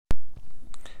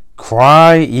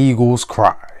Cry, Eagles,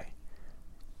 cry.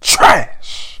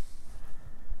 Trash.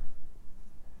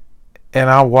 And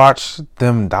I watched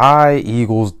them die,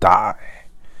 Eagles die.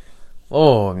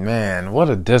 Oh, man, what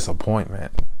a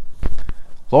disappointment.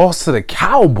 Lost to the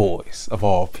Cowboys, of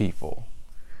all people.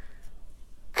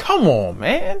 Come on,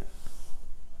 man.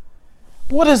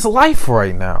 What is life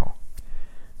right now?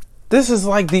 This is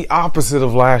like the opposite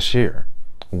of last year.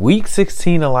 Week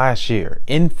 16 of last year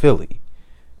in Philly.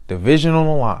 Division on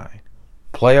the line.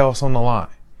 Playoffs on the line.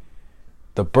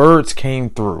 The Birds came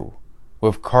through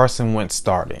with Carson Wentz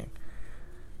starting.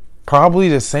 Probably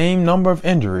the same number of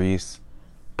injuries,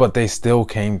 but they still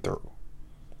came through.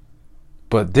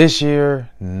 But this year,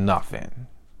 nothing.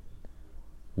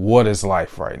 What is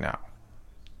life right now?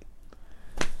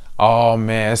 Oh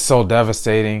man, it's so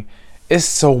devastating. It's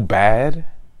so bad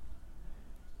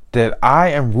that I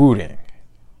am rooting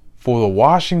for the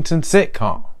Washington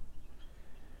sitcom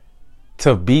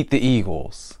to beat the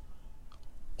Eagles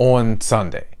on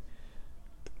Sunday.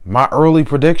 My early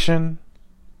prediction,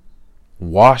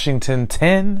 Washington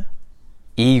 10,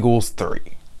 Eagles 3.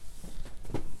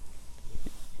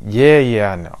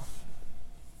 Yeah, I know.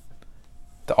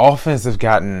 The offense has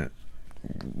gotten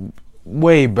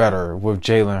way better with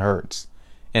Jalen Hurts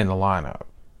in the lineup.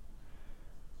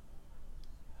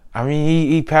 I mean,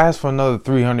 he passed for another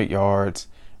 300 yards,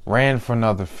 ran for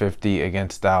another 50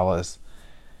 against Dallas.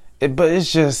 But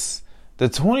it's just, the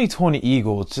 2020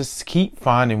 Eagles just keep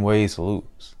finding ways to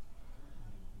lose.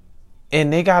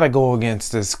 And they got to go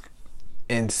against this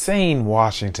insane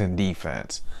Washington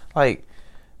defense. Like,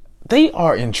 they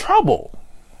are in trouble.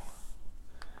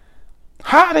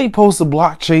 How are they supposed to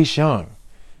block Chase Young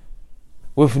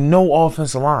with no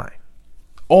offensive line?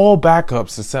 All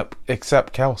backups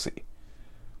except Kelsey.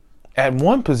 At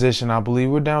one position, I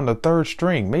believe we're down to third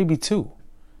string, maybe two.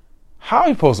 How are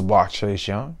we supposed to block Chase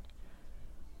Young?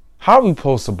 How are we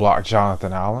supposed to block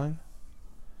Jonathan Allen?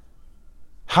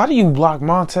 How do you block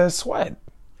Montez Sweat?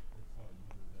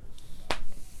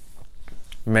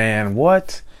 Man,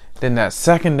 what? Then that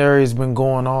secondary has been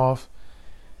going off.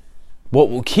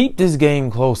 What will keep this game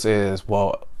close is,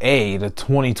 well, the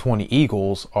 2020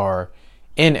 Eagles are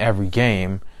in every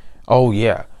game. Oh,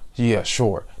 yeah,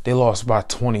 sure. They lost by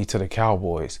 20 to the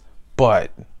Cowboys. But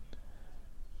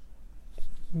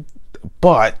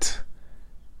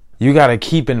you got to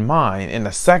keep in mind, in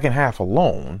the second half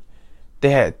alone,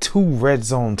 they had 2 red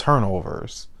zone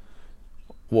turnovers.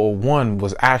 Well, one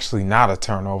was actually not a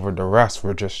turnover. The rest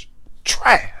were just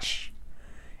trash.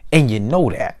 And you know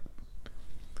that.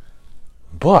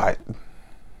 But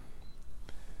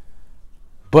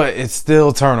it's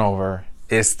still turnover.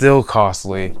 It's still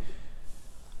costly.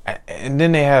 And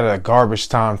then they had a garbage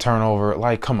time turnover.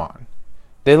 Like, come on.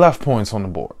 They left points on the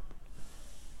board.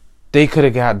 They could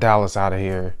have got Dallas out of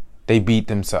here. They beat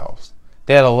themselves.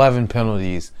 They had 11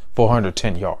 penalties for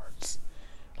 110 yards.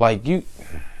 Like,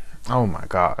 oh my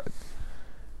God.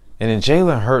 And then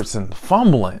Jalen Hurts and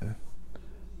fumbling.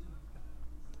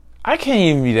 I can't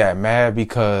even be that mad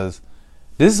because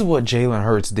this is what Jalen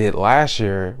Hurts did last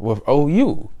year with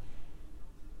OU.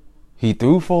 He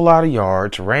threw for a lot of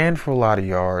yards, ran for a lot of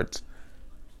yards,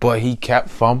 but he kept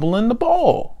fumbling the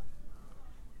ball.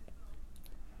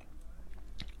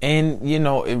 And,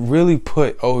 it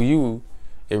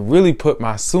really put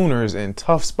my Sooners in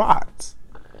tough spots.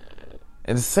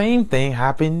 And the same thing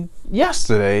happened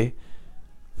yesterday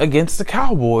against the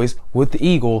Cowboys with the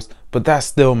Eagles, but that's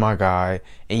still my guy.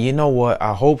 And you know what?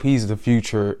 I hope he's the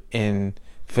future in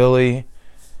Philly.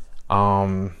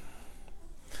 I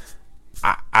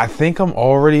think I'm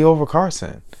already over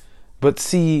Carson. But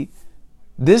see,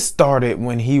 this started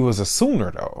when he was a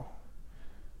Sooner, though.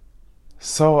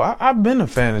 So I've been a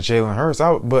fan of Jalen Hurts,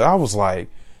 but I was like,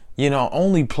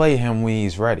 only play him when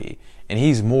he's ready. And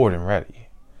he's more than ready.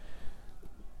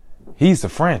 He's the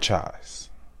franchise.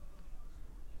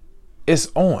 It's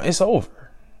on. It's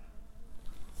over.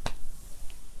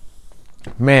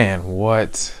 Man,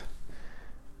 what?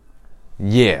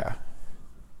 Yeah.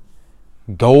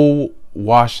 Go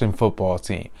Washington football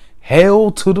team. Hail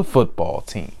to the football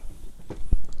team.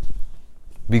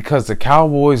 Because the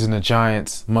Cowboys and the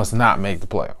Giants must not make the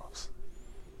playoffs.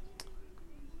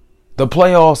 The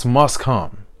playoffs must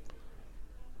come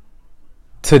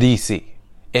to DC.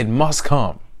 It must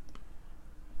come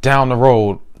down the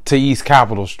road to East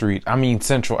Capitol Street.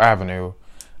 Central Avenue.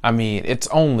 It's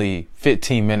only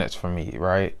 15 minutes from me,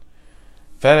 right?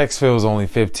 FedEx Field is only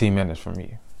 15 minutes from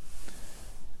me.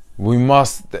 A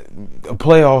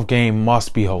playoff game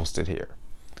must be hosted here.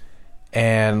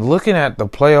 And looking at the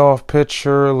playoff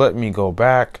picture, let me go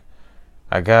back.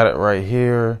 I got it right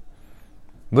here.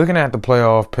 looking at the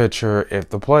playoff picture, if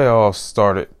the playoffs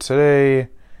started today,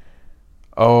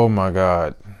 oh my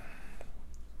God.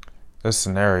 The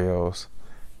scenarios.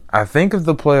 I think if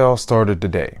the playoffs started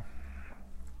today,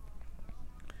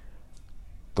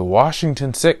 the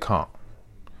Washington sitcom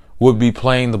would be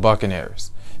playing the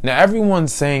Buccaneers. Now,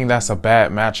 everyone's saying that's a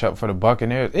bad matchup for the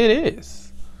Buccaneers. It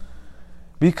is.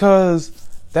 Because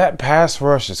that pass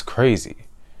rush is crazy.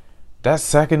 That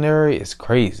secondary is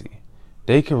crazy.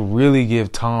 They could really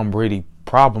give Tom Brady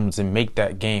problems and make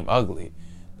that game ugly.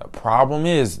 The problem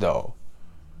is, though,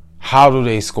 how do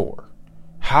they score?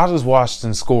 How does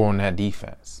Washington score on that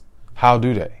defense? How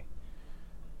do they?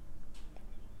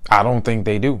 I don't think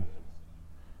they do.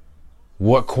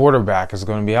 What quarterback is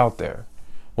going to be out there?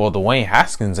 Well, Dwayne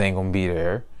Haskins ain't going to be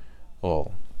there.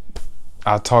 Well,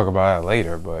 I'll talk about that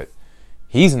later, but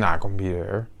he's not going to be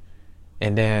there.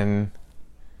 And then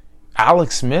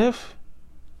Alex Smith,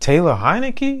 Taylor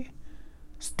Heineke,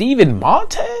 Steven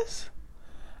Montez.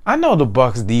 I know the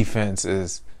Bucs defense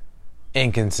is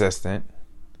inconsistent,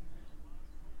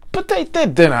 but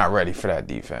they're not ready for that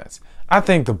defense. I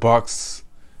think the Bucs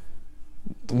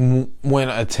win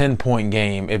a 10-point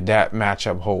game if that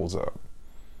matchup holds up.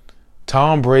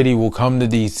 Tom Brady will come to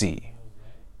DC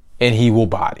and he will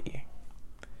body.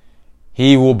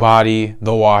 He will body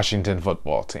the Washington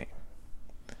football team.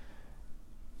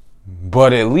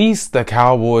 But at least the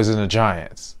Cowboys and the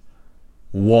Giants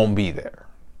won't be there.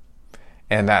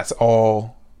 And that's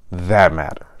all that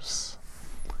matters.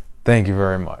 Thank you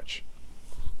very much.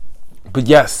 But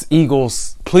yes,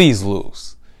 Eagles, please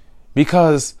lose.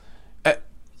 Because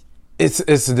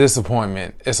it's a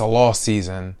disappointment. It's a lost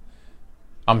season.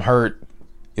 I'm hurt.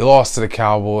 You lost to the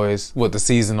Cowboys with the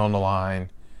season on the line.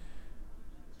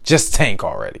 Just tank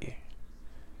already.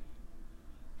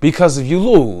 Because if you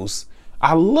lose,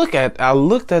 I looked at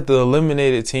the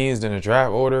eliminated teams in the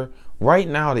draft order. Right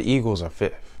now, the Eagles are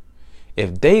 5th.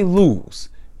 If they lose,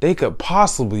 they could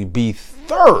possibly be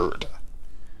 3rd.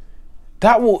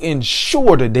 That will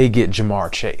ensure that they get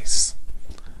Jamar Chase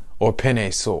or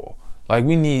Penei Sewell. Like,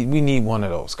 we need one of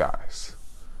those guys.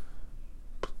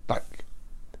 Like,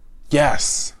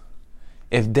 yes,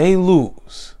 if they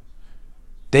lose,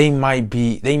 they might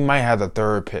have the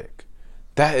 3rd pick.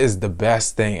 That is the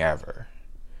best thing ever.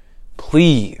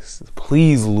 Please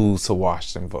lose to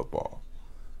Washington football.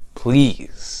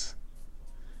 Please.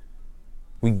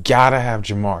 We gotta have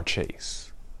Jamar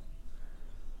Chase.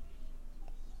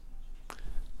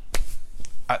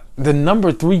 The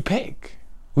number 3 pick.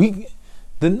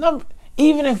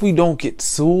 Even if we don't get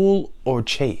Sewell or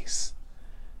Chase,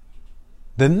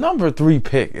 the number 3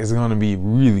 pick is going to be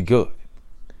really good.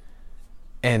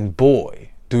 And boy,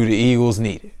 do the Eagles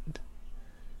need it.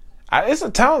 It's a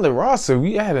talented roster.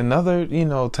 We had another,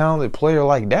 talented player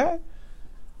like that,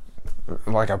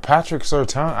 like a Patrick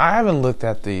Surtain. I haven't looked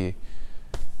at the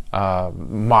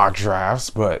mock drafts,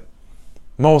 but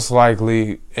most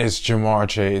likely it's Jamar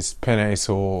Chase, Penei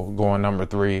Sewell going number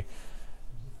 3.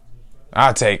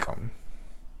 I take them.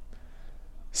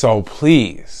 So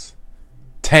please,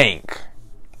 tank.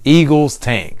 Eagles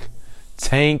tank.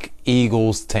 Tank,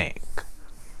 Eagles tank.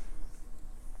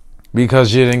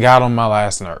 Because you done got on my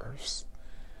last nerves.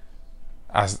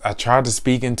 I tried to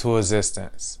speak into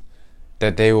existence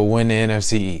that they will win the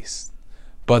NFC East,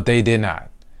 but they did not.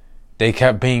 They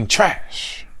kept being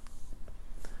trash.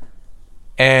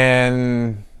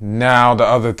 And now the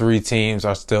other 3 teams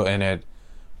are still in it,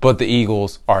 but the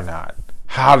Eagles are not.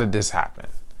 How did this happen?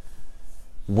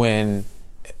 When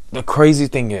the crazy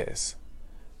thing is,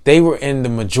 they were in the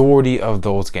majority of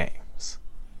those games.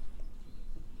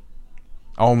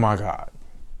 Oh my God.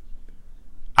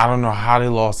 I don't know how they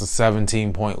lost a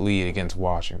 17-point lead against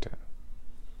Washington.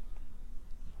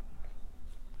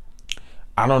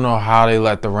 I don't know how they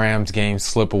let the Rams game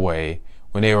slip away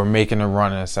when they were making a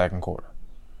run in the second quarter.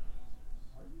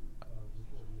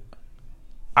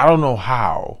 I don't know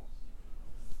how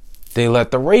they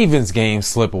let the Ravens game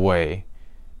slip away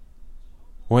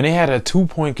when they had a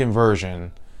 2-point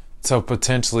conversion to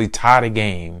potentially tie the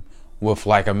game with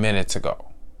like a minute to go.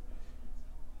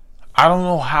 I don't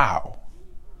know how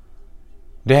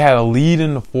they had a lead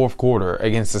in the 4th quarter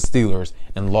against the Steelers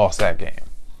and lost that game.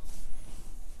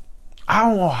 I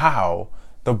don't know how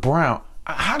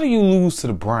how do you lose to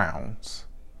the Browns?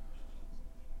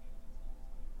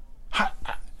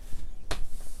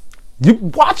 You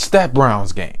watched that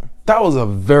Browns game. That was a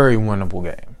very winnable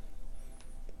game.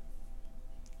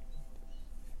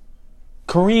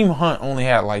 Kareem Hunt only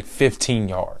had like 15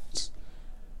 yards.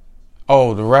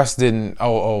 The rest didn't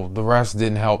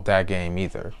help that game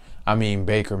either. I mean,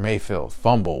 Baker Mayfield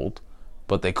fumbled,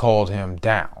 but they called him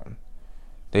down.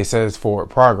 They said his forward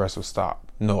progress was stopped.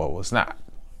 No, it was not.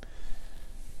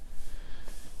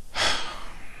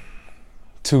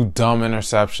 Two dumb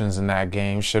interceptions in that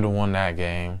game. Should have won that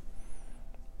game.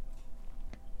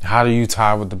 How do you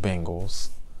tie with the Bengals?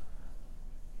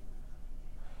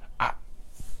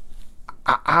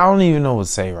 I don't even know what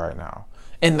to say right now.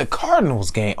 And the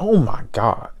Cardinals game, oh my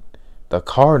God. The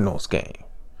Cardinals game.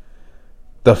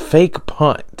 The fake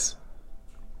punt.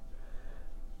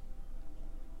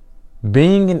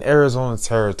 Being in Arizona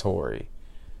territory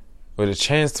with a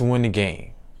chance to win the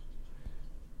game.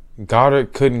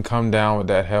 Goddard couldn't come down with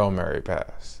that Hail Mary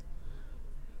pass.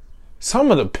 Some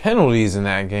of the penalties in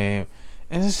that game,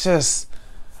 and it's just,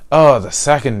 the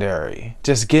secondary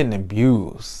just getting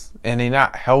abused. And they're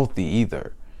not healthy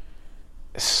either.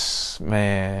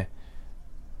 Man,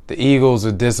 the Eagles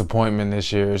are disappointment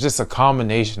this year. It's just a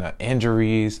combination of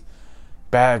injuries,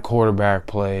 bad quarterback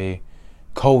play,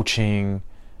 coaching.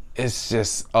 It's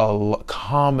just a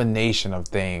combination of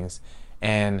things.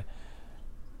 And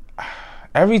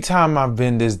every time I've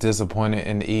been this disappointed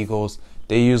in the Eagles,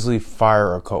 they usually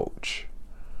fire a coach.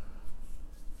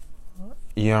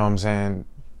 You know what I'm saying?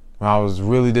 When I was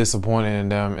really disappointed in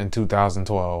them in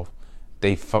 2012,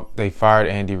 they fired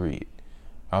Andy Reid.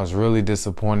 I was really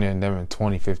disappointed in them in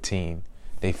 2015.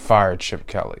 They fired Chip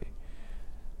Kelly.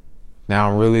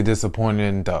 Now I'm really disappointed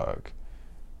in Doug.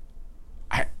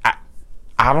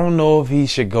 I don't know if he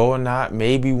should go or not.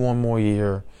 Maybe one more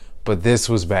year. But this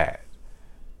was bad.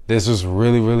 This was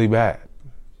really, really bad.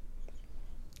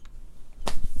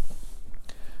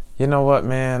 You know what,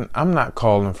 man? I'm not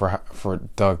calling for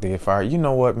Doug to get fired. You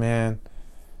know what, man?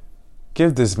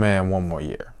 Give this man one more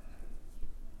year.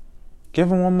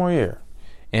 Give him one more year.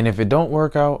 And if it don't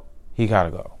work out, he got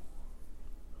to go.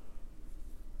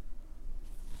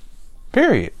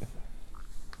 Period.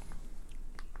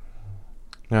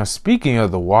 Now, speaking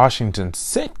of the Washington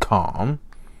sitcom,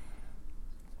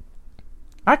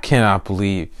 I cannot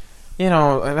believe,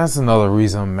 and that's another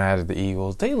reason I'm mad at the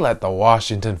Eagles. They let the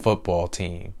Washington football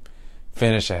team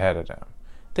finish ahead of them.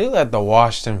 They let the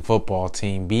Washington football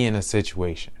team be in a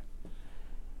situation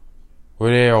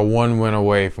where they are one win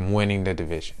away from winning the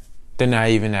division. They're not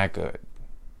even that good.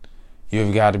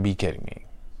 You've got to be kidding me.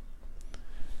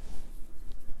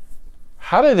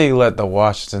 How did they let the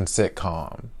Washington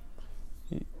sitcom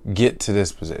get to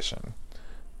this position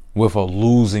with a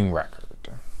losing record?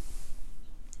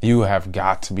 You have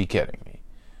got to be kidding me.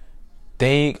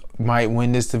 They might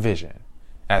win this division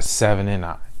at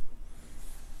 7-9.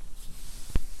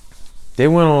 They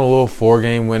went on a little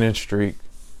 4-game winning streak.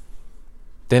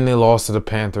 Then they lost to the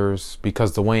Panthers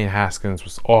because Dwayne Haskins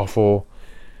was awful.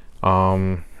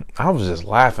 I was just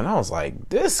laughing. I was like,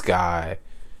 this guy,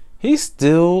 he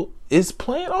still is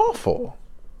playing awful.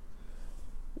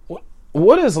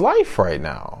 What is life right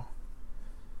now?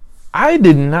 I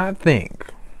did not think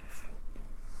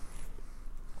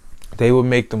they would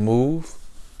make the move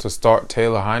to start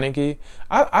Taylor Heinicke.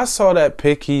 I saw that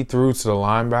pick he threw to the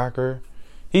linebacker.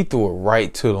 He threw it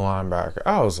right to the linebacker.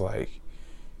 I was like,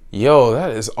 yo,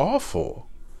 that is awful.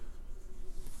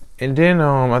 And then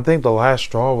I think the last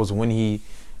straw was when he,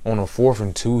 on a 4th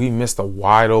and 2, he missed a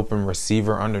wide open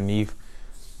receiver underneath.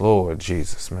 Lord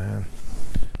Jesus, man.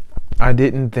 I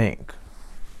didn't think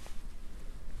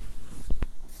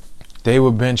they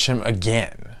would bench him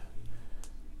again.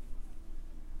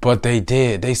 But they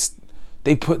did.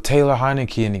 They put Taylor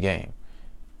Heinicke in the game.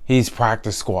 He's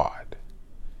practice squad.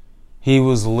 He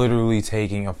was literally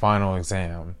taking a final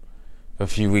exam a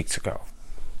few weeks ago.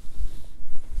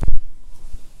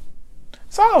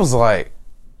 So I was like,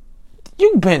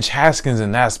 you bench Haskins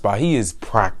in that spot. He is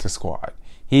practice squad.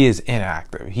 He is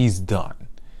inactive. He's done.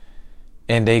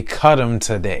 And they cut him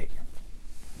today.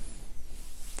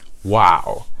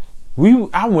 Wow.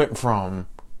 I went from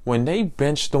when they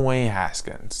benched Dwayne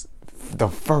Haskins the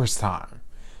first time,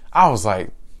 I was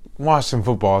like, Washington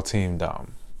football team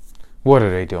dumb. What are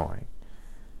they doing?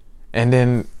 And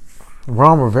then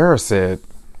Ron Rivera said,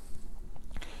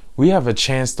 we have a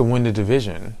chance to win the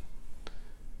division.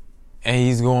 And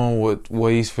he's going with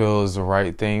what he feels is the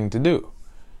right thing to do.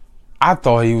 I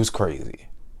thought he was crazy.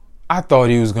 I thought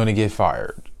he was going to get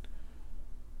fired.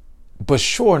 But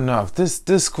sure enough,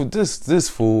 this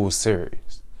fool was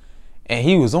serious. And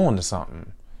he was on to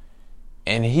something.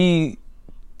 And he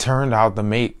turned out to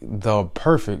make the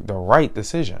right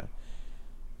decision.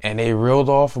 And they reeled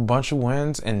off a bunch of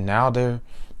wins, and now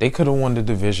they could have won the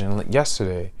division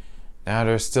yesterday. Now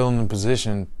they're still in the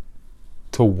position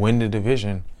to win the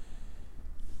division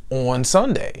on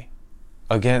Sunday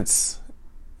against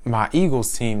my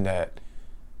Eagles team that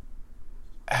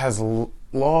has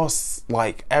lost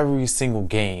like every single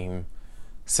game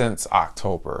since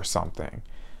October or something.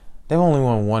 They've only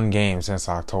won one game since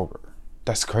October.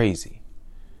 That's crazy.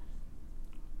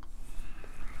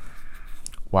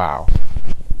 Wow.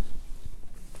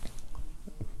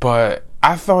 But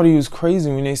I thought he was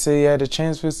crazy when they said he had a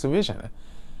chance for this division.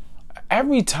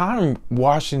 Every time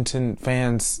Washington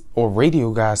fans or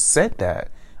radio guys said that,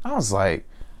 I was like,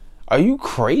 are you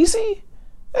crazy?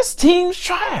 This team's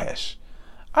trash.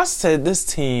 I said this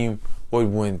team would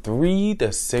win 3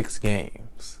 to 6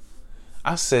 games.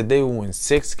 I said they would win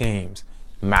 6 games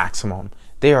maximum.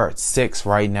 They are at 6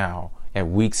 right now at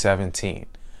week 17.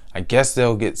 I guess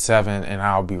they'll get 7 and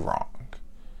I'll be wrong.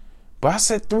 But I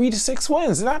said 3 to 6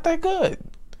 wins. Not that good.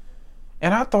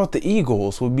 And I thought the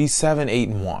Eagles would be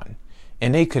 7-8-1.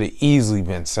 And they could have easily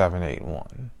been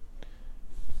 7-8-1.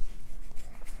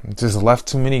 Just left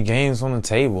too many games on the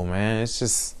table, man.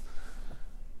 It's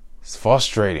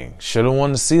frustrating. Should have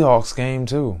won the Seahawks game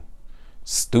too.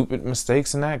 Stupid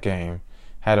mistakes in that game.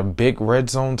 Had a big red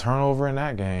zone turnover in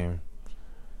that game.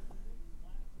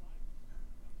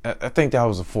 I think that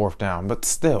was a 4th down, but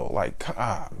still, like,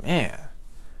 man.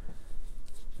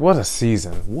 What a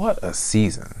season. What a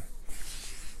season.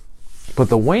 But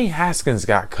the Dwayne Haskins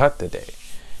got cut today.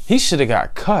 He should have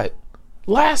got cut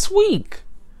last week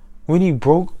when he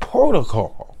broke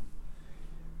protocol.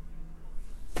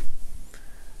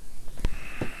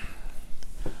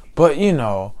 But, you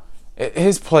know,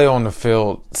 his play on the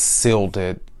field sealed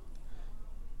it.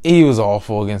 He was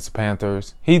awful against the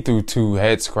Panthers. He threw 2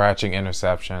 head-scratching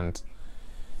interceptions.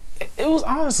 It was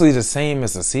honestly the same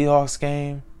as the Seahawks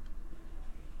game.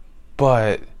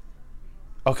 But,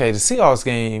 okay, the Seahawks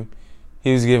game,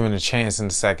 he was given a chance in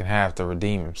the second half to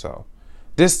redeem himself.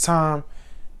 This time,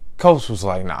 coach was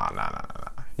like, nah.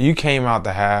 You came out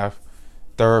the half,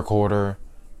 third quarter,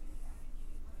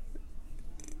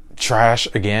 trash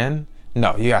again?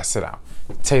 No, you got to sit down.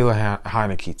 Taylor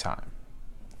Heineke time.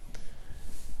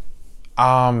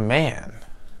 Man.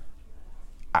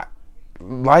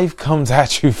 Life comes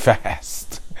at you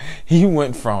fast. He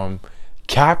went from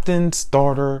captain,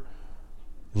 starter,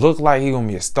 looked like he going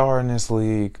to be a star in this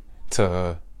league,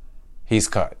 to he's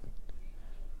cut.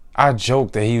 I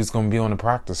joked that he was going to be on the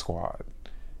practice squad.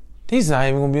 He's not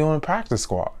even going to be on the practice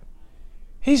squad.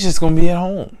 He's just going to be at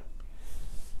home.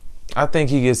 I think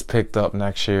he gets picked up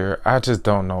next year. I just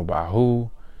don't know by who.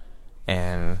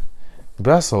 And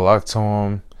best of luck to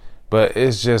him. But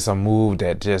it's just a move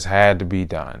that just had to be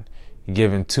done.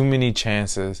 Given too many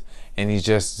chances, and he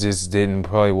just didn't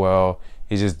play well.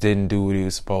 He just didn't do what he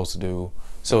was supposed to do.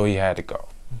 So he had to go.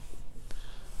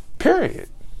 Period.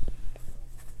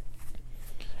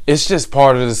 It's just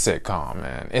part of the sitcom,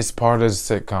 man. It's part of the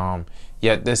sitcom.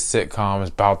 Yet this sitcom is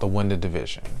about to win the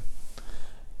division.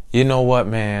 You know what,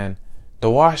 man? The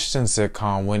Washington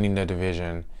sitcom winning the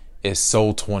division is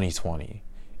so 2020.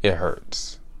 It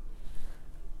hurts.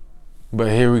 But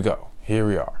here we go. Here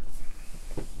we are.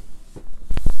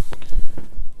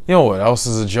 You know what else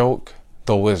is a joke?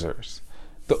 The Wizards.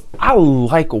 I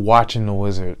like watching the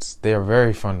Wizards. They are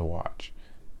very fun to watch.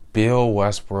 Bill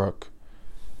Westbrook.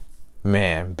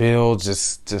 Man, Bill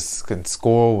just can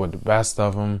score with the best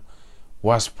of them.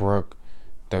 Westbrook,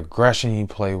 the aggression he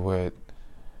played with,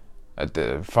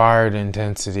 the fired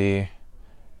intensity,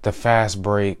 the fast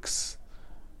breaks,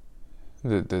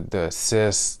 the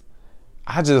assists.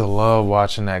 I just love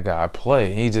watching that guy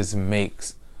play. He just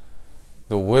makes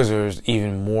the Wizards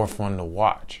even more fun to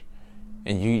watch.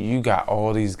 And you got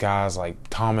all these guys like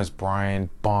Thomas Bryant,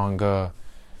 Bonga,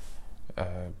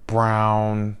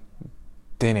 Brown,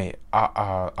 then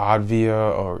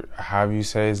Advia, or however you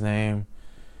say his name.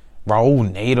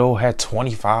 Raul Nato had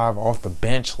 25 off the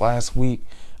bench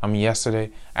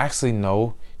yesterday. Actually,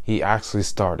 no, he actually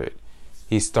started.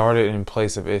 He started in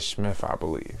place of Ish Smith, I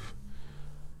believe.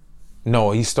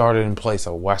 No, he started in place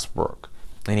of Westbrook,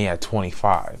 and he had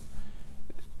 25.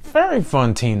 Very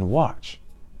fun team to watch.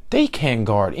 They can't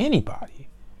guard anybody.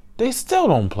 They still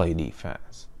don't play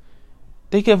defense.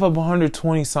 They give up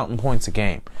 120-something points a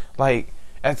game. Like,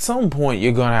 at some point,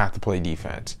 you're going to have to play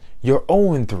defense. You're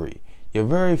 0-3. You're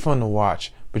very fun to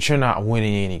watch, but you're not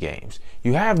winning any games.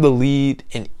 You have the lead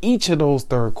in each of those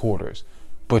third quarters,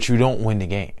 but you don't win the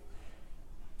game.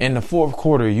 In the fourth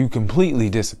quarter, you completely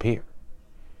disappear.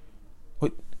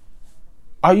 What?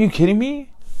 Are you kidding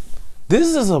me?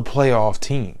 This is a playoff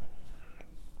team.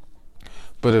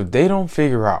 But if they don't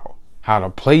figure out how to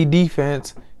play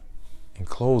defense and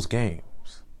close games,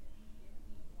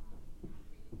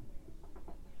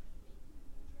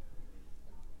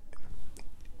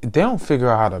 if they don't figure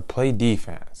out how to play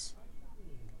defense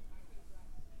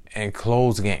and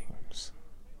close games,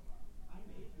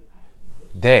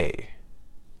 they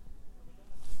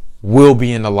will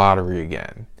be in the lottery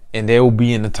again. and they will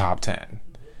be in the top 10.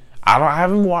 I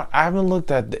haven't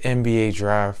looked at the NBA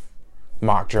draft,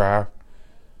 mock draft.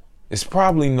 It's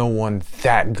probably no one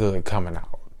that good coming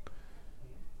out.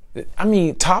 I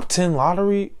mean, top 10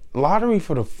 lottery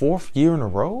for the 4th year in a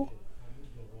row.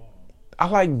 I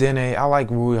like Dene. I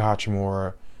like Rui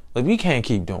Hachimura. Like, we can't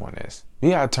keep doing this. We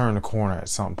gotta turn the corner at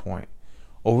some point,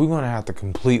 or we're gonna have to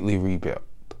completely rebuild.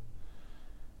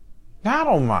 Now, I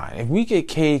don't mind if we get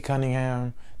Cade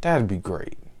Cunningham. That'd be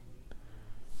great.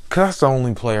 Cause that's the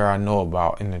only player I know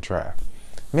about in the draft.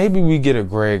 Maybe we get a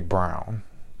Greg Brown.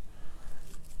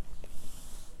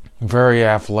 Very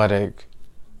athletic.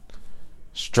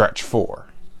 Stretch 4.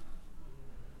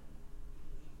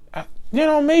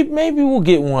 Maybe we'll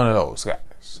get one of those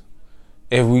guys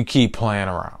if we keep playing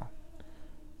around.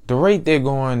 The rate they're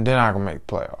going, they're not gonna make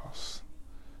playoffs.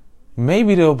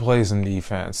 Maybe they'll play some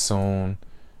defense soon,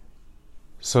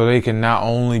 so they can not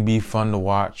only be fun to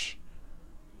watch,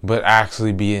 but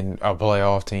actually be in a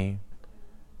playoff team.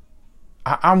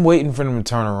 I'm waiting for them to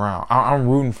turn around. I'm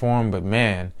rooting for them, but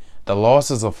man, the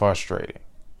losses are frustrating.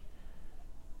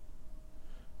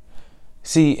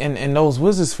 See, and those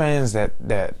Wizards fans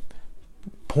that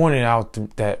pointed out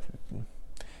that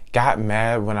got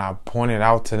mad when I pointed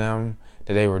out to them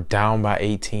that they were down by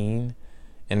 18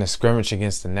 in the scrimmage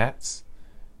against the Nets,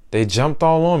 they jumped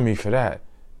all on me for that.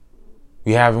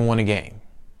 We haven't won a game.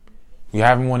 You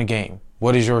haven't won a game.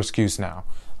 What is your excuse now?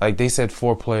 Like, they said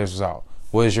 4 players was out.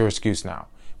 What is your excuse now?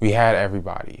 We had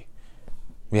everybody.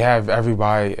 We have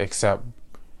everybody except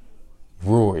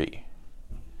Rui.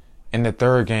 In the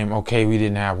 3rd game, okay, we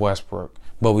didn't have Westbrook,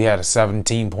 but we had a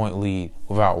 17-point lead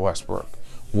without Westbrook.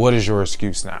 What is your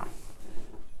excuse now?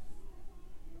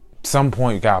 At some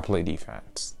point, you gotta play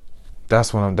defense.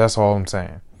 That's all I'm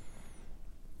saying.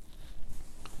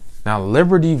 Now,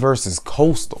 Liberty versus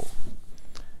Coastal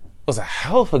was a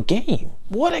hell of a game.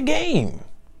 What a game!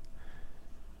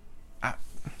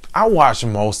 I watched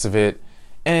most of it,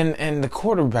 and the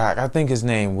quarterback, I think his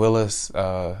name Willis.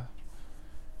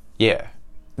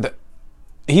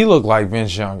 He looked like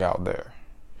Vince Young out there.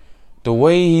 The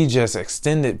way he just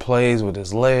extended plays with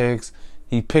his legs,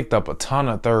 he picked up a ton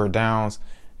of 3rd downs,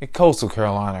 and Coastal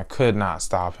Carolina could not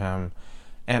stop him.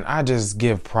 And I just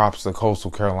give props to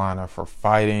Coastal Carolina for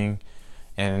fighting.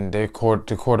 And the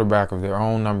quarterback of their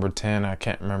own, number 10, I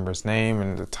can't remember his name,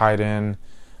 and the tight end,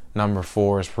 number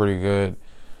 4, is pretty good.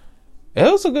 It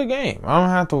was a good game. I'm going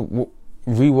to have to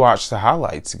rewatch the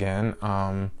highlights again.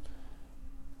 I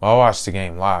watched the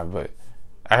game live, but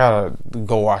I gotta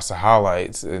go watch the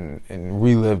highlights and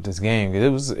relive this game. It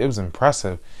was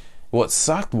impressive. What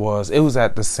sucked was it was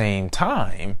at the same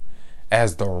time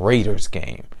as the Raiders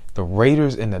game, the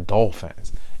Raiders and the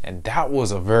Dolphins, and that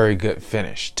was a very good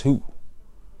finish too.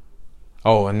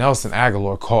 Oh, and Nelson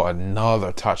Aguilar caught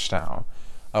another touchdown.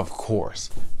 Of course,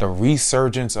 the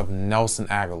resurgence of Nelson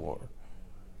Aguilar.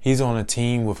 He's on a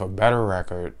team with a better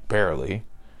record, barely.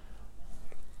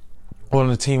 On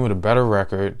a team with a better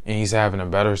record, and he's having a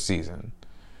better season.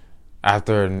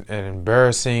 After an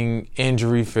embarrassing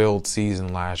injury-filled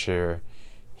season last year,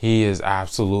 he is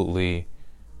absolutely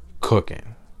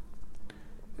cooking.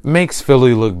 Makes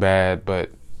Philly look bad,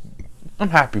 but I'm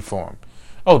happy for him.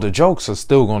 Oh, the jokes are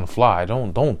still going to fly.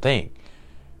 Don't think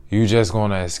you're just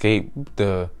going to escape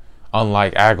the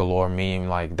unlike Aguilar meme.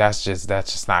 Like, that's just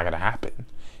not going to happen.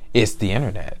 It's the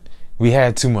internet. We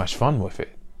had too much fun with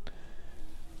it.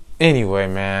 Anyway,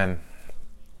 man,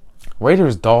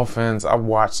 Raiders Dolphins, I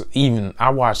watched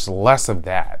less of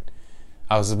that.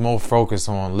 I was more focused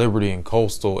on Liberty and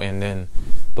Coastal, and then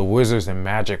the Wizards and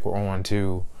Magic were on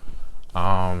too.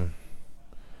 What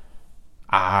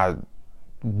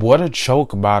a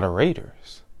choke by the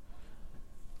Raiders.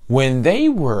 When they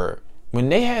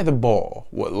had the ball,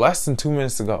 less than 2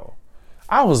 minutes to go,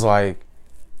 I was like,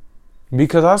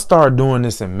 because I started doing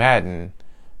this in Madden.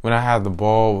 When I have the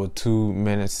ball with 2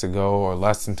 minutes to go or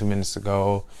less than 2 minutes to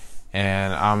go,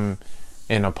 and I'm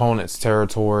in opponent's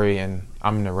territory and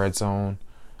I'm in the red zone,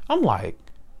 I'm like,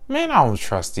 man, I don't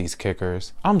trust these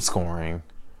kickers. I'm scoring.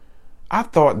 I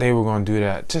thought they were going to do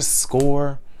that. Just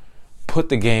score, put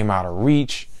the game out of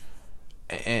reach,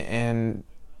 and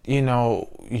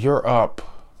you're up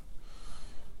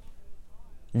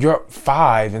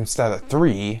 5 instead of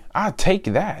 3. I'll take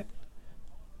that.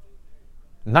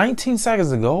 19 seconds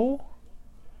to go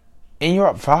and you're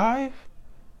up 5?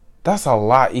 That's a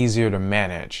lot easier to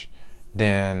manage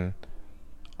than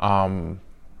up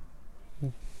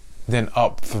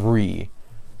 3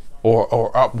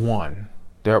 or up 1.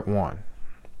 They're up 1.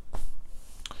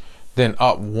 Then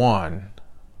up 1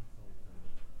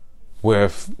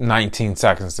 with 19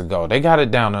 seconds to go. They got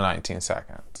it down to 19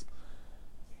 seconds.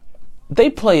 They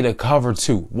played a cover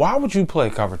two. Why would you play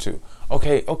cover two?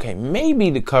 Okay, maybe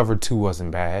the cover two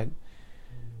wasn't bad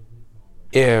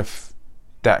if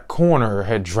that corner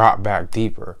had dropped back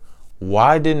deeper.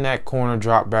 Why didn't that corner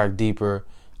drop back deeper?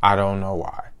 I don't know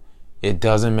why. It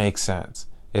doesn't make sense.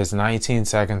 It's 19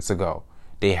 seconds to go.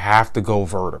 They have to go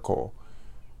vertical.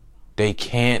 They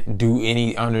can't do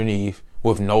any underneath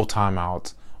with no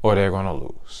timeouts or they're going to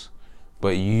lose.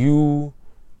 But you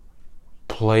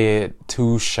play it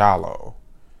too shallow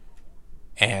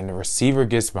and the receiver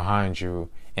gets behind you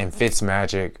and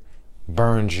Fitzmagic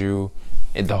burns you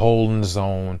in the hole in the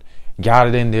zone, got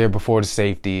it in there before the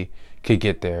safety could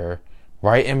get there,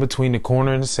 right in between the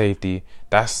corner and the safety.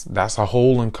 That's a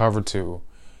hole in cover two,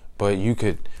 but you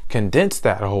could condense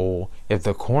that hole if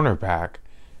the cornerback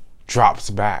drops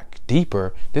back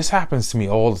deeper. This happens to me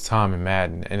all the time in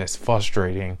Madden, and it's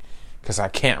frustrating because I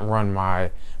can't run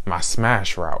my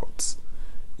smash routes.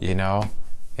 You know,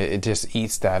 it just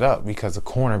eats that up because the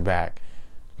cornerback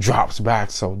drops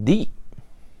back so deep.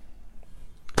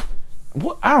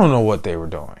 I don't know what they were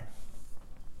doing,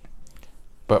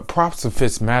 but props to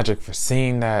Fitzmagic for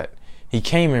seeing that. He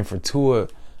came in for Tua.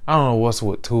 I don't know what's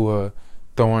with Tua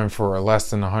throwing for less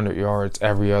than 100 yards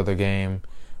every other game,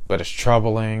 but it's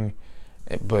troubling.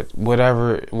 But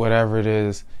whatever it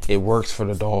is, it works for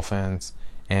the Dolphins,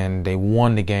 and they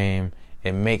won the game.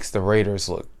 It makes the Raiders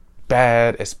look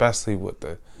bad, especially with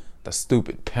the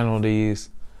stupid penalties,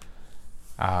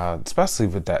 especially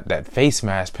with that face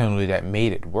mask penalty that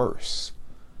made it worse.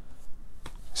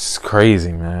 It's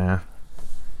crazy, man.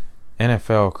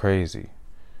 NFL crazy.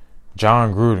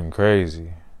 John Gruden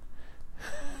crazy.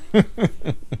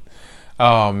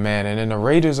 Oh, man. And then the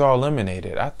Raiders are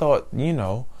eliminated. I thought,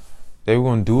 they were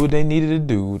going to do what they needed to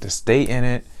do to stay in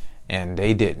it, and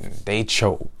they didn't. They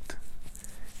choked.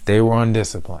 They were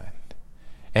undisciplined.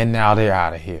 And now they're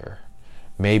out of here.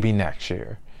 Maybe next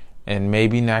year. And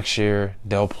maybe next year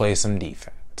they'll play some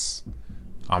defense.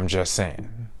 I'm just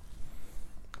saying.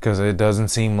 Because it doesn't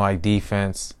seem like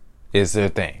defense is their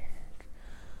thing.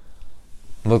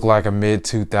 Look like a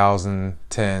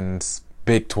mid-2010s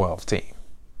Big 12 team.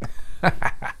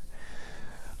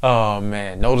 Oh,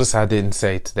 man. Notice I didn't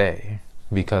say today.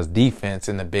 Because defense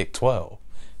in the Big 12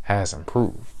 has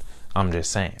improved. I'm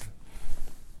just saying.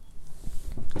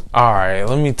 Alright,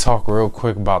 let me talk real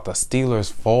quick about the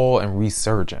Steelers' fall and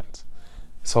resurgence.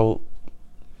 So,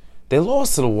 they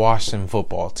lost to the Washington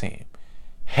football team.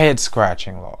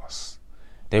 Head-scratching loss.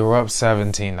 They were up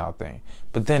 17-0.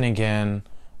 But then again,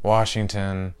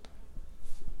 Washington,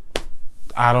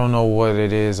 I don't know what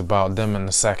it is about them in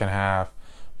the second half,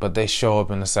 but they show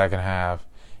up in the second half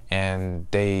and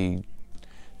they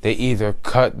either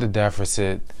cut the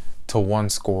deficit to one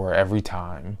score every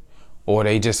time, or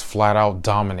they just flat out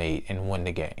dominate and win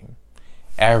the game.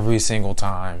 Every single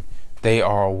time. They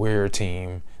are a weird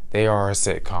team. They are a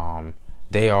sitcom.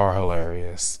 They are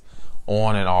hilarious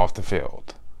on and off the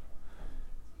field.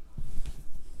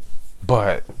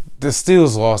 But the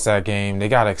Steelers lost that game. They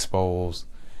got exposed.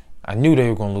 I knew they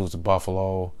were going to lose to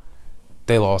Buffalo.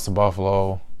 They lost to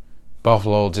Buffalo.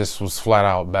 Buffalo just was flat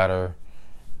out better.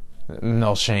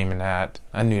 No shame in that.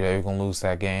 I knew they were going to lose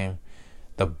that game.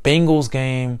 The Bengals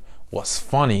game was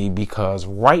funny because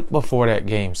right before that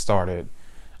game started,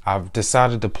 I've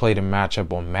decided to play the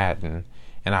matchup on Madden,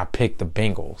 and I picked the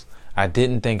Bengals. I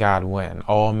didn't think I'd win.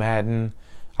 All Madden,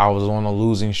 I was on a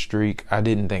losing streak. I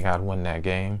didn't think I'd win that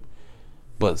game.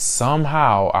 But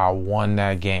somehow I won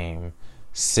that game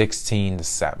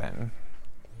 16-7.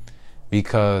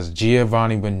 Because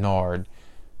Giovanni Bernard,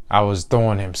 I was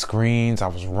throwing him screens. I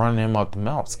was running him up the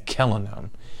middle. I was killing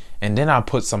him. And then I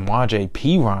put some Samaje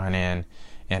Perine in.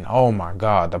 And oh my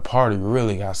God, the party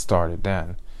really got started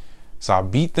then. So I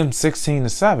beat them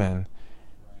 16-7.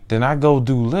 Then I go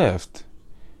do lift.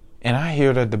 And I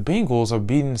hear that the Bengals are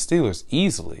beating the Steelers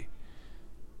easily.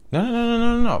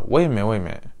 No. Wait a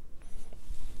minute.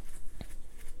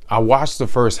 I watched the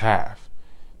first half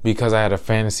because I had a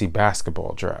fantasy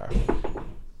basketball draft.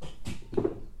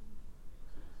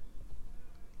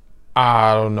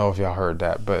 I don't know if y'all heard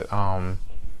that, but I'll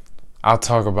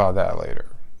talk about that later.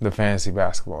 The fantasy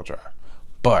basketball draft.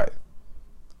 But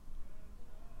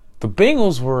the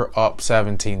Bengals were up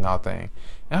 17-0.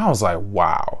 And I was like,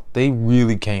 wow, they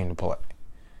really came to play.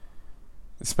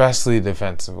 Especially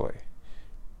defensively.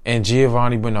 And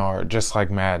Giovanni Bernard, just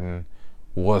like Madden,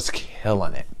 was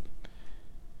killing it.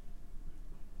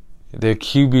 Their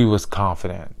QB was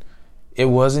confident. It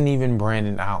wasn't even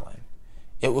Brandon Allen.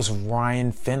 It was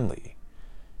Ryan Finley.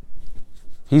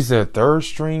 He's their third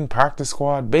string practice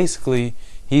squad. Basically,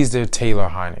 he's their Taylor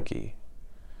Heineke.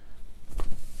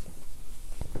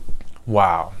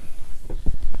 Wow.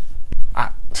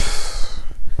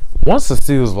 Once the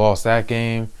Steelers lost that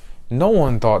game, no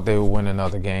one thought they would win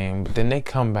another game. But then they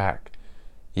come back.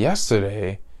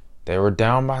 Yesterday, they were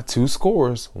down by 2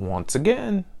 scores once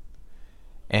again.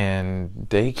 And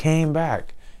they came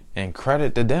back. And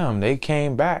credit to them, they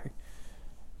came back.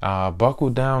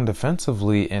 Buckled down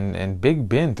defensively. And Big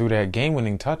Ben threw that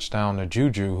game-winning touchdown to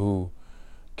Juju, who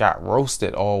got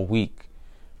roasted all week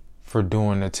for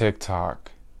doing the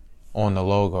TikTok on the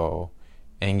logo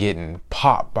and getting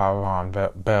popped by Von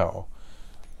Bell.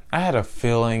 I had a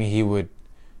feeling he would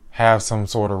have some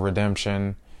sort of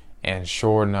redemption, and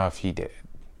sure enough, he did.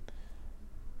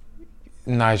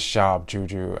 Nice job,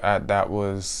 Juju. That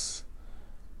was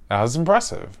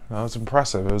impressive. That was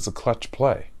impressive. It was a clutch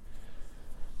play.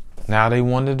 Now they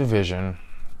won the division.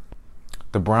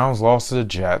 The Browns lost to the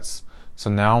Jets, so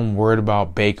now I'm worried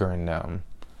about Baker and them.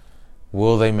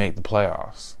 Will they make the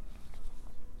playoffs?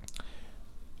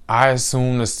 I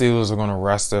assume the Steelers are going to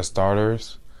rest their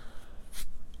starters.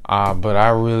 But I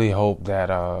really hope that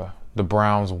the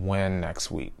Browns win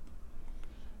next week.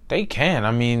 They can.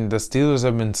 I mean, the Steelers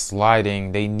have been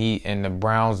sliding. And the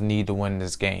Browns need to win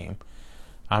this game.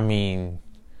 I mean,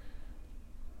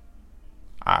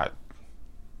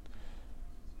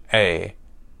 it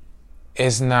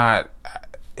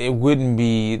wouldn't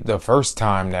be the first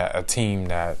time that a team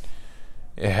that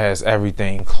it has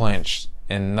everything clinched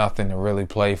and nothing to really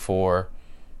play for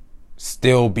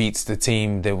still beats the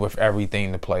team that with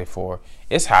everything to play for.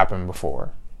 It's happened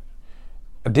before.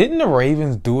 Didn't the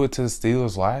Ravens do it to the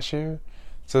Steelers last year?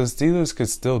 So the Steelers could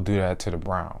still do that to the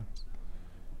Browns.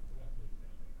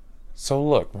 So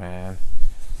look, man.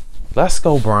 Let's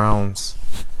go Browns.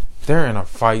 They're in a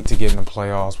fight to get in the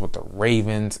playoffs with the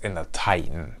Ravens and the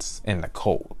Titans and the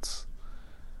Colts.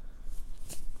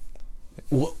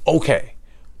 Well, okay.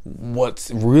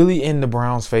 What's really in the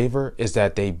Browns' favor is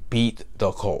that they beat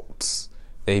the Colts.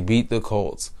 They beat the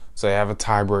Colts, so they have a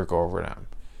tiebreaker over them.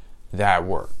 That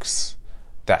works.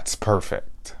 That's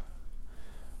perfect.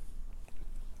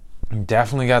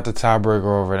 Definitely got the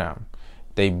tiebreaker over them.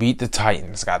 They beat the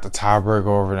Titans, got the tiebreaker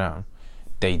over them.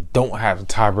 They don't have the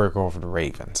tiebreaker over the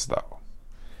Ravens, though.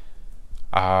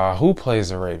 Who plays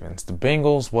the Ravens? The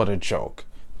Bengals? What a joke.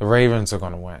 The Ravens are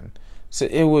going to win. So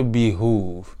it would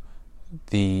behoove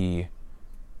the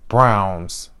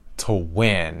Browns to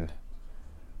win,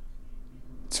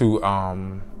 to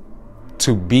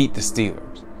beat the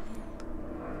Steelers,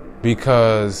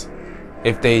 because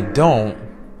if they don't,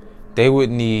 they would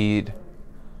need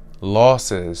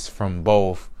losses from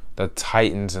both the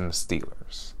Titans and the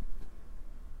Steelers.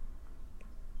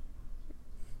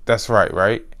 That's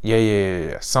right?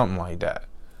 Yeah, something like that.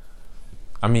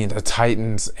 I mean, the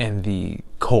Titans and the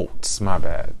Colts, my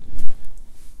bad.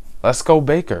 Let's go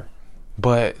Baker.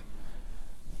 But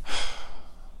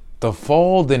the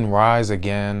fall then rise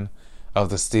again of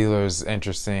the Steelers is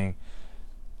interesting.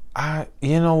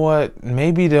 You know what?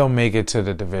 Maybe they'll make it to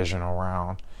the divisional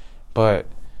round. But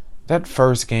that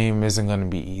first game isn't going to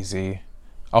be easy.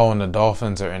 Oh, and the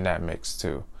Dolphins are in that mix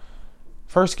too.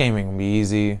 First game ain't going to be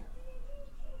easy.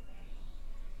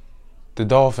 The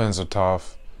Dolphins are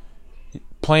tough.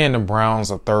 Playing the Browns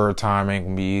a third time ain't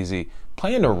going to be easy.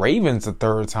 Playing the Ravens a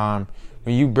third time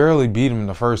when you barely beat them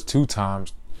the first 2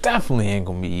 times definitely ain't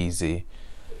going to be easy.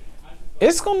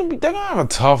 They're going to have a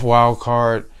tough wild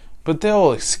card, but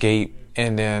they'll escape.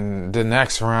 And then the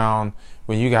next round,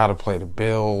 when you got to play the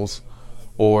Bills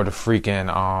or the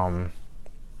freaking,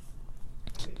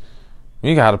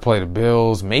 you got to play the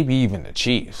Bills, maybe even the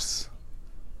Chiefs.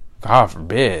 God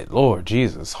forbid, Lord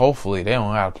Jesus. Hopefully they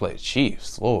don't have to play the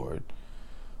Chiefs, Lord.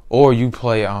 Or you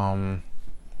play one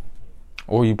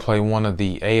of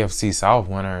the AFC South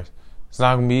winners. It's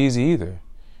not going to be easy either.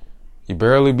 You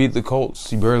barely beat the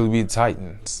Colts. You barely beat the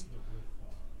Titans.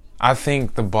 I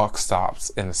think the buck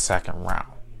stops in the second round.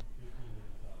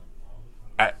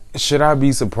 Should I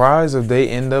be surprised if they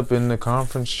end up in the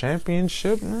conference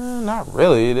championship? Not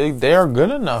really. They are good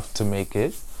enough to make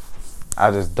it. I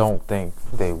just don't think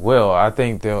they will. I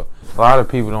think a lot of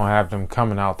people don't have them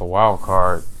coming out the wild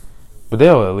card, but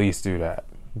they'll at least do that.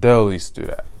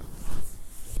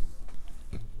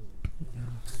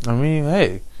 I mean,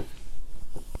 hey,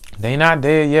 they not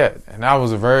dead yet. And that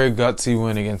was a very gutsy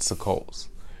win against the Colts.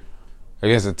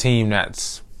 Against a team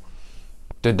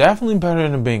they're definitely better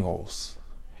than the Bengals.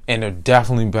 And they're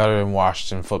definitely better than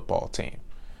Washington football team.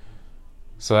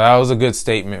 So that was a good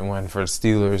statement win for the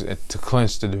Steelers to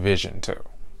clinch the division too.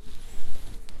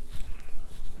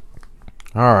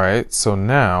 All right, so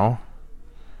now,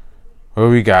 what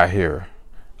we got here?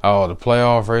 Oh, the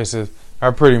playoff races. I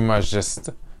pretty much just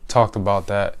talked about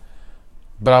that.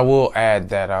 But I will add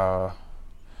that,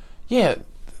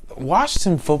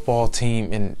 Washington football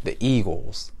team and the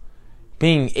Eagles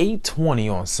being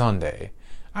 8-20 on Sunday,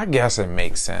 I guess it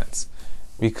makes sense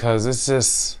because it's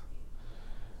just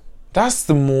that's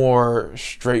the more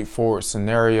straightforward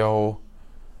scenario.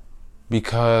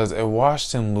 Because if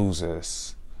Washington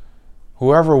loses,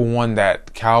 whoever won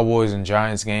that Cowboys and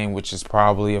Giants game, which is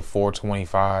probably a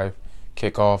 4:25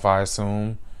 kickoff, I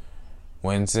assume,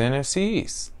 wins the NFC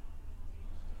East.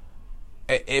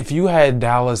 If you had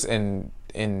Dallas and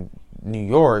in New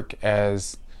York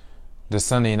as the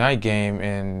Sunday night game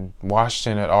and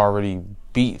Washington had already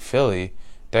beat Philly,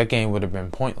 that game would have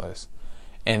been pointless.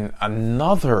 And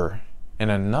another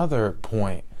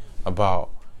point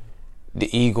about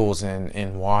the Eagles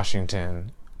in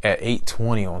Washington at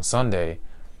 8:20 on Sunday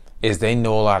is they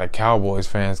know a lot of Cowboys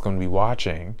fans going to be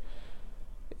watching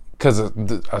because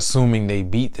assuming they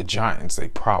beat the Giants, they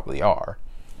probably are.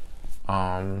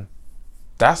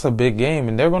 That's a big game,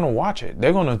 and they're going to watch it.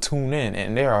 They're going to tune in,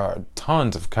 and there are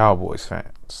tons of Cowboys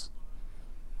fans.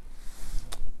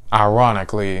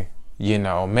 Ironically,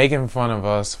 making fun of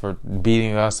us for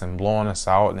beating us and blowing us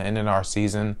out and ending our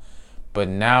season, but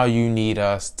now you need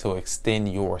us to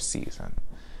extend your season.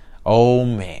 Oh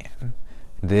man,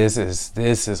 this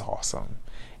is awesome.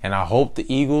 And I hope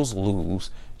the Eagles lose,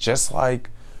 just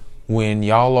like when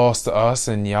y'all lost to us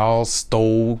and y'all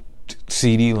stole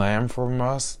CeeDee Lamb from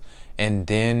us, and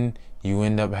then you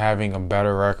end up having a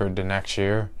better record the next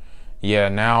year. Yeah,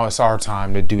 now it's our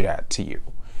time to do that to you.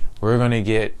 We're going to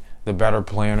get the better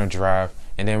player in the draft,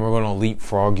 and then we're going to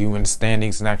leapfrog you in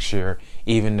standings next year,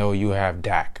 even though you have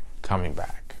Dak coming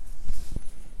back.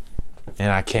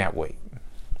 And I can't wait.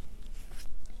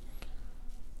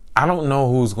 I don't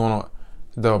know who's going to...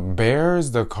 The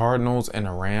Bears, the Cardinals, and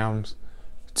the Rams,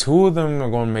 two of them are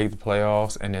going to make the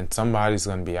playoffs, and then somebody's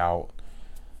going to be out.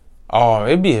 Oh,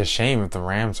 it'd be a shame if the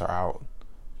Rams are out.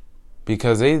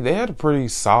 Because they had a pretty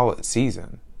solid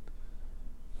season.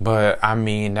 But, I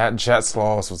mean, that Jets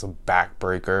loss was a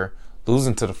backbreaker.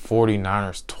 Losing to the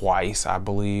 49ers twice, I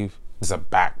believe, is a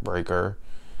backbreaker.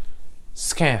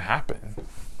 This can't happen.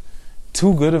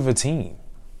 Too good of a team.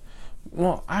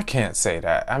 Well, I can't say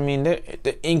that. I mean, they're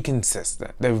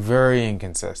inconsistent. They're very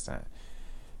inconsistent.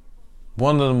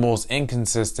 One of the most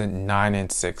inconsistent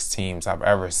 9-6 teams I've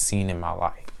ever seen in my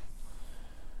life.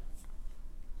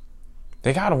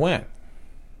 They gotta win.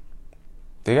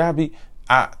 They gotta be.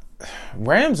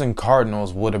 Rams and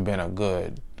Cardinals would have been a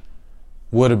good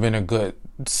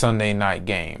Sunday night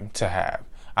game to have.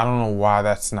 I don't know why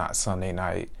that's not Sunday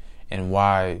night and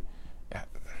why.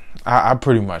 I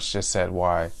pretty much just said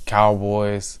why.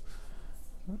 Cowboys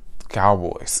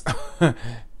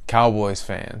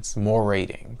fans, more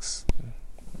ratings,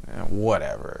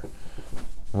 whatever.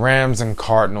 Rams and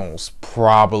Cardinals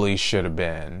probably should have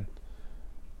been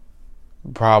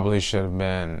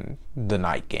the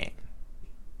night game.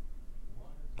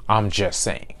 I'm just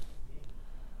saying.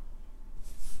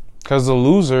 Because the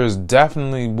losers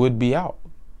definitely would be out.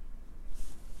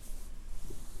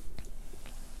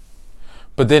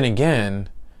 But then again,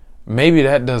 maybe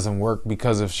that doesn't work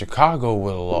because if Chicago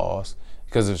would have lost,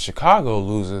 because if Chicago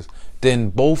loses, then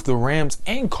both the Rams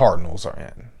and Cardinals are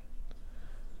in.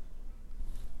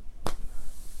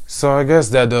 So I guess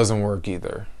that doesn't work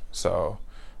either. So,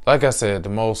 like I said, the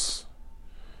most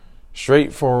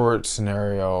straightforward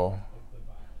scenario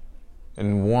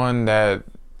and one that,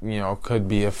 could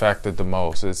be affected the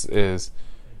most is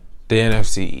the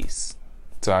NFC East.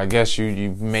 So I guess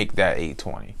you make that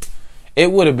 8-20.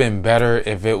 It would have been better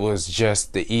if it was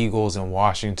just the Eagles and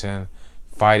Washington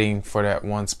fighting for that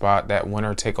one spot, that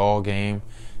winner-take-all game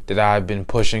that I've been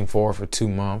pushing for 2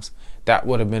 months. That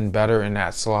would have been better in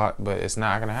that slot, but it's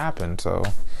not going to happen. So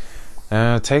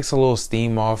it takes a little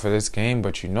steam off of this game,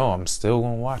 but I'm still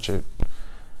going to watch it.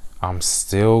 I'm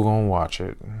still going to watch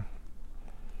it.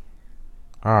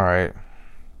 All right.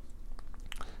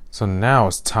 So now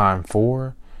it's time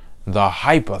for the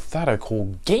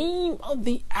hypothetical game of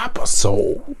the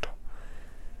episode.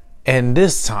 And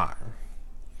this time,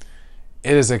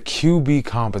 it is a QB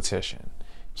competition,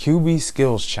 QB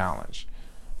skills challenge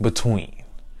between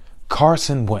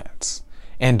Carson Wentz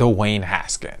and Dwayne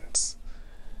Haskins.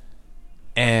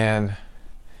 And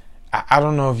I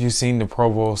don't know if you've seen the Pro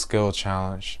Bowl skill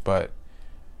challenge, but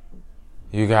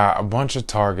you got a bunch of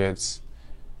targets,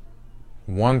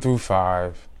 1 through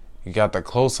 5. You got the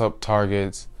close-up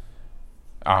targets.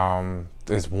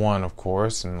 Is 1, of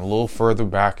course, and a little further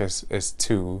back is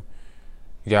 2.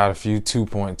 You got a few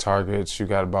 2-point targets. You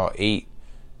got about 8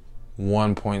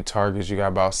 1-point targets. You got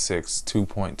about 6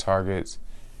 2-point targets.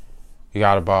 You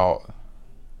got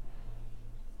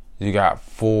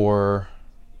 4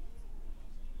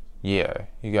 Yeah,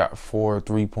 you got 4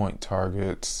 3-point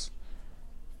targets,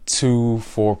 2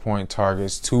 4-point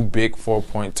targets, 2 big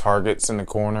 4-point targets in the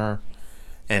corner,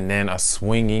 and then a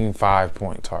swinging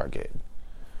 5-point target.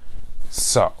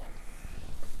 So,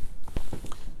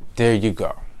 there you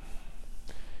go.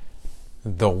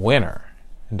 The winner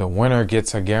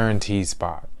gets a guaranteed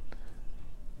spot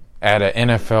at an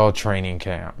NFL training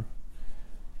camp.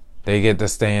 They get to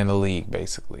stay in the league,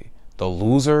 basically. The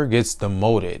loser gets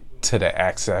demoted to the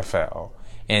XFL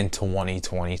in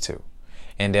 2022.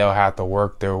 And they'll have to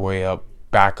work their way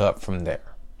back up from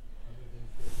there.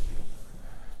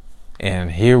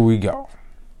 And here we go.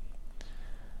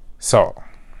 So,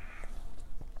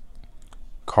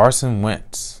 Carson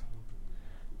Wentz.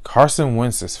 Carson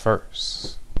Wentz is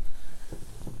first.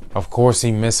 Of course,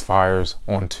 he misfires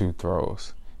on 2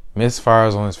 throws.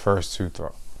 Misfires on his first 2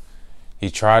 throws. He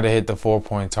tried to hit the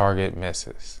 4-point target,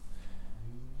 misses.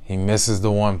 He misses the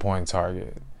 1-point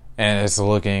target. And it's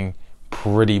looking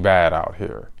pretty bad out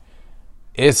here.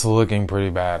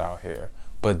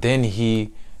 But then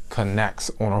he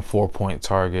connects on a 4-point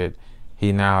target.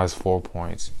 He now has 4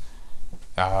 points.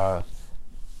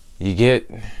 You get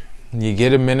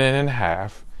a minute and a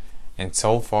half. And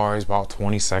so far, he's about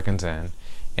 20 seconds in.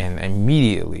 And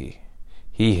immediately,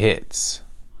 he hits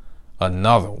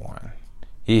another one.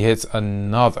 He hits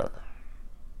another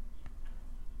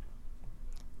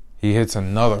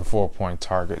 4-point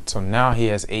target. So now he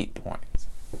has 8 points.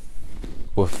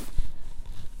 With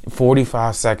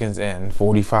 45 seconds in,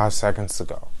 45 seconds to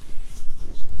go.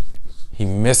 He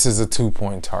misses a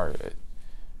 2-point target.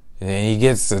 And then he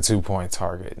gets the 2-point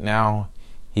target. Now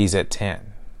he's at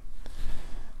 10.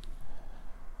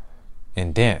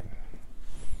 And then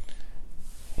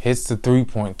hits the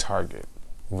 3-point target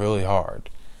really hard.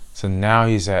 So now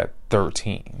he's at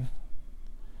 13.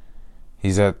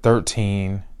 He's at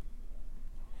 13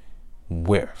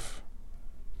 with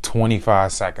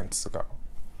 25 seconds to go.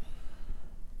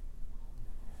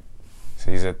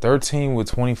 So he's at 13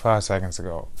 with 25 seconds to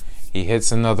go. He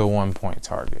hits another 1-point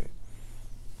target.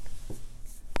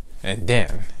 And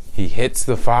then he hits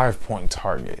the 5-point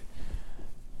target.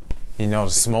 You know,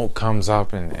 the smoke comes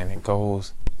up and it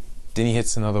goes. Then he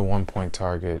hits another 1-point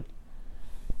target.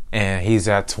 And he's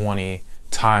at 20.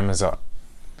 Time is up.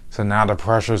 So now the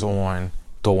pressure's on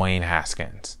Dwayne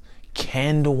Haskins.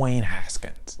 Can Dwayne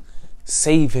Haskins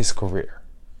save his career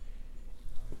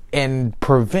and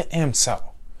prevent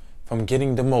himself from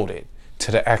getting demoted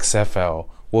to the XFL,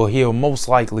 where he'll most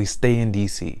likely stay in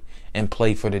DC and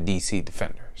play for the DC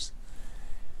Defenders?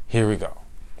 Here we go.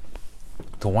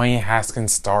 Dwayne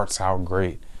Haskins starts out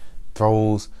great.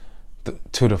 Throws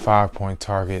to the 5-point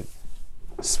target.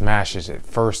 Smashes it.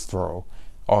 First throw.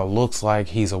 Or looks like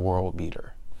he's a world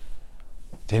beater.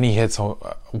 Then he hits a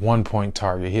 1-point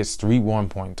target. He hits 3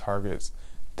 1-point targets.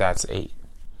 That's 8.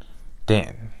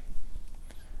 Then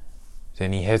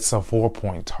he hits a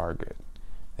 4-point target.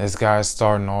 This guy's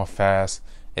starting off fast.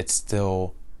 It's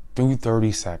still through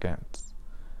 30 seconds.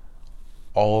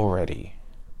 Already,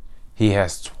 he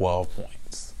has 12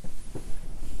 points.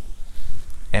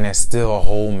 And it's still a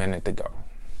whole minute to go.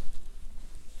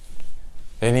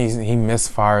 Then he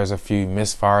misfires a few.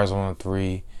 Misfires on a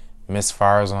 3.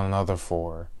 Misfires on another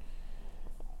 4.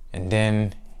 And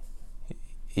then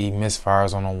he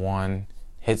misfires on a 1.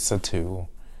 Hits a 2.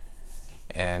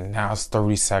 And now it's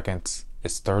 30 seconds.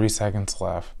 It's 30 seconds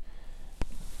left.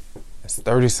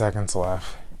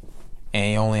 And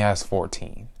he only has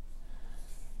 14.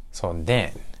 So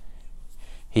then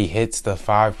he hits the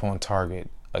 5-point target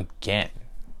again.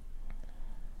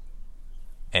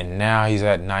 And now he's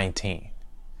at 19.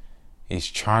 He's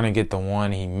trying to get the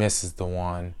 1. He misses the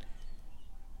 1.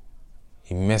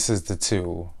 He misses the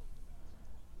 2.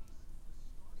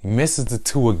 He misses the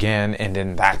 2 again, and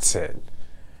then that's it.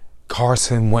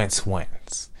 Carson Wentz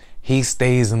wins. He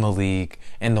stays in the league,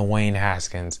 and Dwayne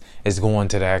Haskins is going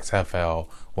to the XFL,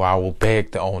 where I will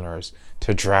beg the owners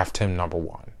to draft him number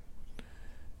 1.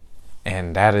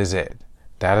 And that is it.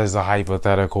 That is the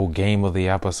hypothetical game of the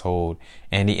episode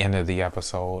and the end of the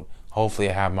episode. Hopefully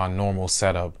I have my normal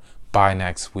setup by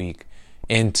next week,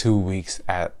 in 2 weeks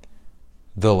at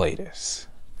the latest.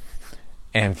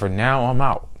 And for now, I'm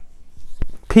out.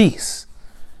 Peace.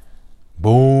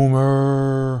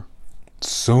 Boomer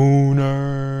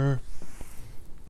Sooner.